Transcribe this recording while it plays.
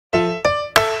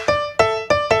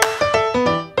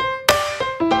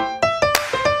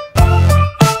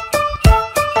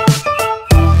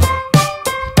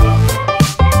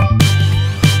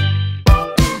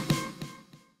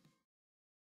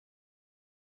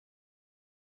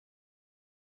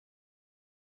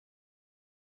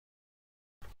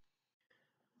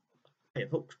Hey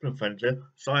folks, Plymouth Fenns here.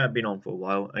 Sorry I've been on for a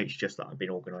while. It's just that I've been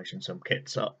organising some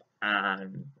kits up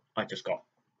and I just got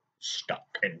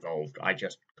stuck involved. I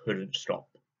just couldn't stop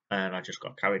and I just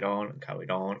got carried on and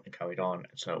carried on and carried on.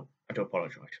 So I do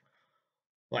apologise.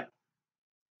 Like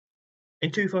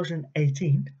in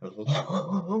 2018, a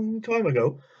long time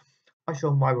ago, I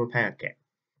sold my repair kit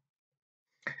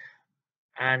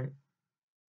and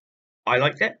I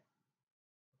liked it.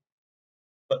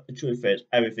 But the truth is,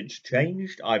 everything's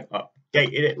changed. I've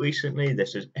updated it recently.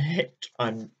 This is it.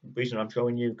 The reason I'm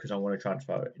showing you because I want to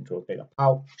transfer it into a bigger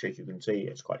pouch. As you can see,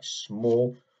 it's quite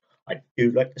small. I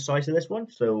do like the size of this one.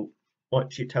 So why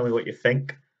don't you tell me what you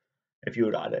think? If you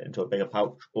would add it into a bigger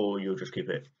pouch, or you'll just keep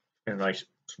it in a nice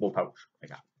small pouch like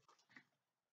that.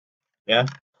 Yeah.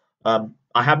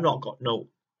 I have not got no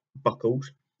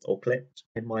buckles or clips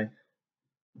in my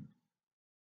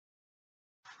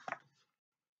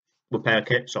repair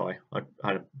kit. Sorry, I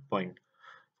had a point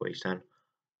for you then.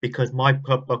 Because my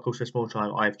buckles this small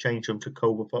time, I've changed them to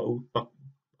Cobra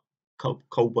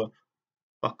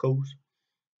buckles.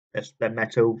 They're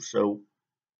metal, so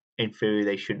in theory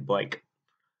they shouldn't break.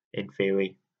 In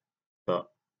theory, but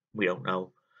we don't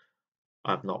know.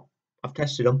 I've not. I've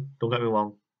tested them. Don't get me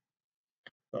wrong.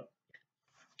 But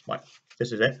right,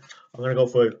 this is it. I'm gonna go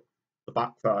through the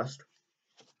back first.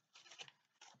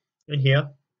 In here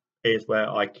is where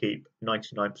I keep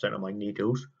 99% of my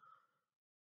needles.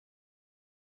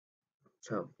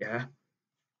 So yeah,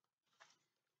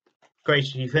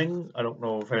 crazy thing. I don't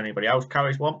know if anybody else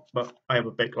carries one, but I have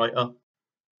a big lighter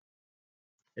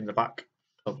in the back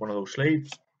of one of those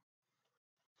sleeves.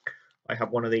 I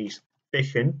have one of these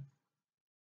fishing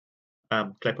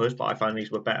clippers, but I found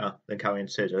these were better than carrying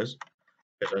scissors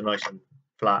because they're nice and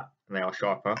flat and they are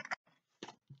sharper.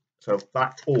 So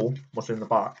that's all what's in the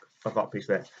back of that piece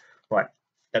there. Right,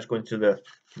 let's go into the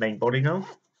main body now.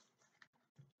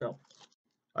 So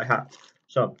I have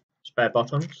some spare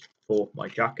buttons for my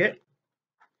jacket.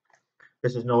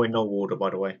 This is in no order, by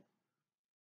the way.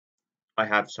 I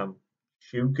have some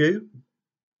shoe goo.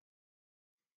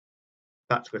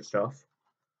 That's good stuff.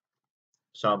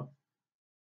 Some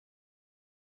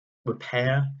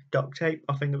repair duct tape,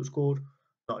 I think it was called.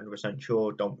 Not 100%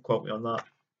 sure, don't quote me on that.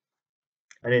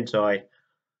 And inside,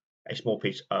 a small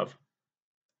piece of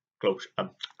glow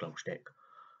stick,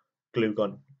 glue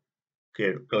gun,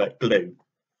 glue.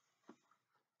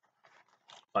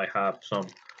 I have some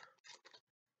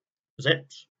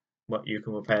zips, what you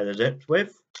can repair the zips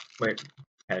with. Where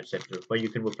you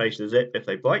can replace the zip if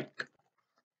they break.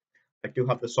 I do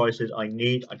have the sizes I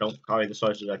need. I don't carry the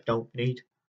sizes I don't need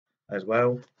as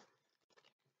well.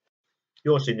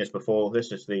 You've seen this before.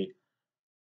 This is the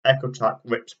EcoTac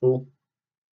Rip Spool.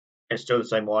 It's still the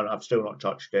same one. I've still not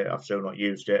touched it. I've still not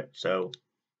used it. So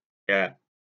yeah.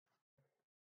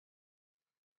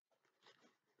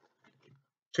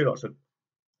 Two lots of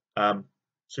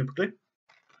super glue.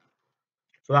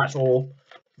 So that's all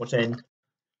what's in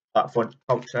that front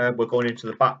pouch there. We're going into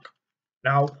the back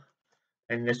now.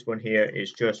 And this one here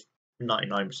is just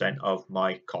 99% of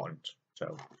my cotton.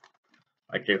 So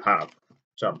I do have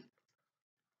some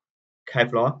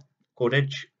Kevlar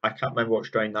cordage. I can't remember what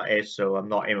strain that is, so I'm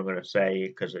not even going to say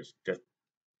because it's just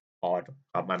hard.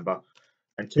 I can't remember.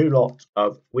 And two lots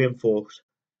of reinforced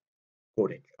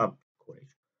cordage.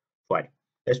 Thread.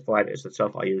 This thread is the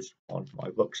stuff I use on my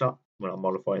rucksack when I'm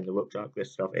modifying the rucksack.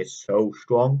 This stuff is so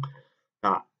strong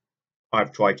that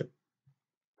I've tried to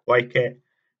break it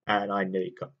and I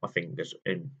nearly cut my fingers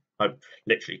in. I've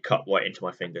literally cut right into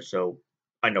my fingers, so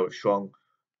I know it's strong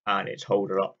and it's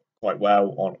holding up quite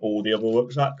well on all the other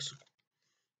rucksacks.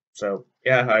 So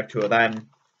yeah, I have two of them.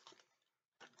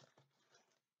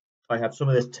 I have some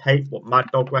of this tape, what Mad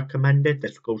Dog recommended.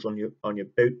 This goes on your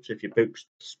boots if your boots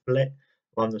split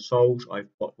on the soles. I've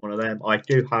got one of them. I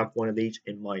do have one of these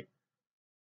in my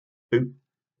boot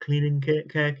cleaning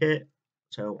care kit.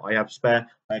 So I have spare.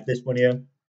 I have this one here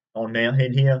on there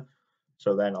in here.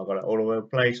 So then I've got it all over the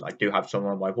place. I do have some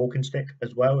on my walking stick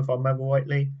as well, if I remember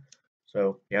rightly.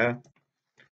 So yeah.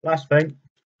 Last thing,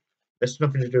 there's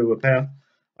nothing to do with repair.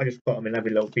 I just put them in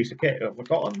every little piece of kit I've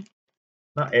got them.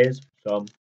 That is some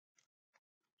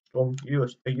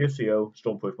UCO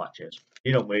stormproof matches.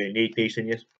 You don't really need these in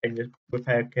your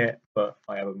repair kit, but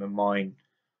I have them in mine.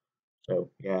 So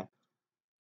yeah.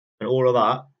 And all of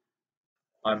that,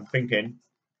 I'm thinking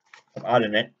of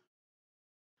adding it.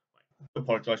 I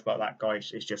apologise about that,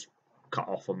 guys. It's just cut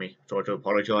off on me, so I do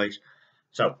apologise.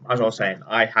 So, as I was saying,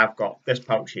 I have got this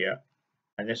pouch here,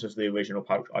 and this is the original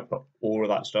pouch I put all of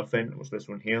that stuff in. It was this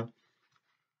one here,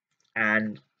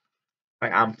 and I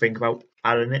am thinking about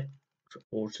adding it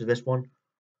all to this one.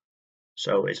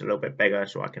 so it's a little bit bigger,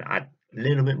 so I can add a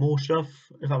little bit more stuff,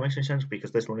 if that makes any sense,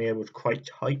 because this one here was quite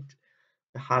tight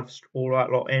to have all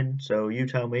that lot in. So you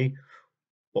tell me,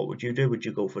 what would you do? Would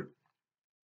you go for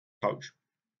pouch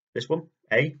this one,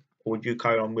 A, or would you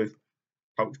carry on with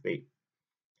pouch B?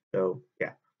 So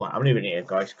yeah, well, I'm leaving it here,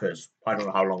 guys, because I don't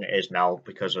know how long it is now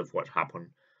because of what's happened.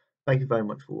 Thank you very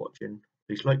much for watching.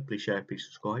 Please like, please share, please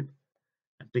subscribe,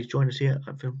 and please join us here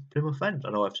at Plymouth Fenns.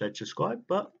 I know I've said subscribe,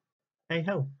 but hey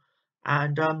ho.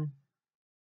 And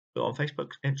we're on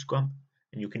Facebook, Instagram,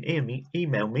 and you can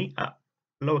email me at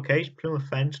lowercase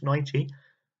plymouthfens90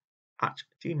 at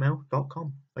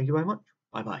gmail.com. Thank you very much.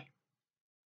 Bye bye.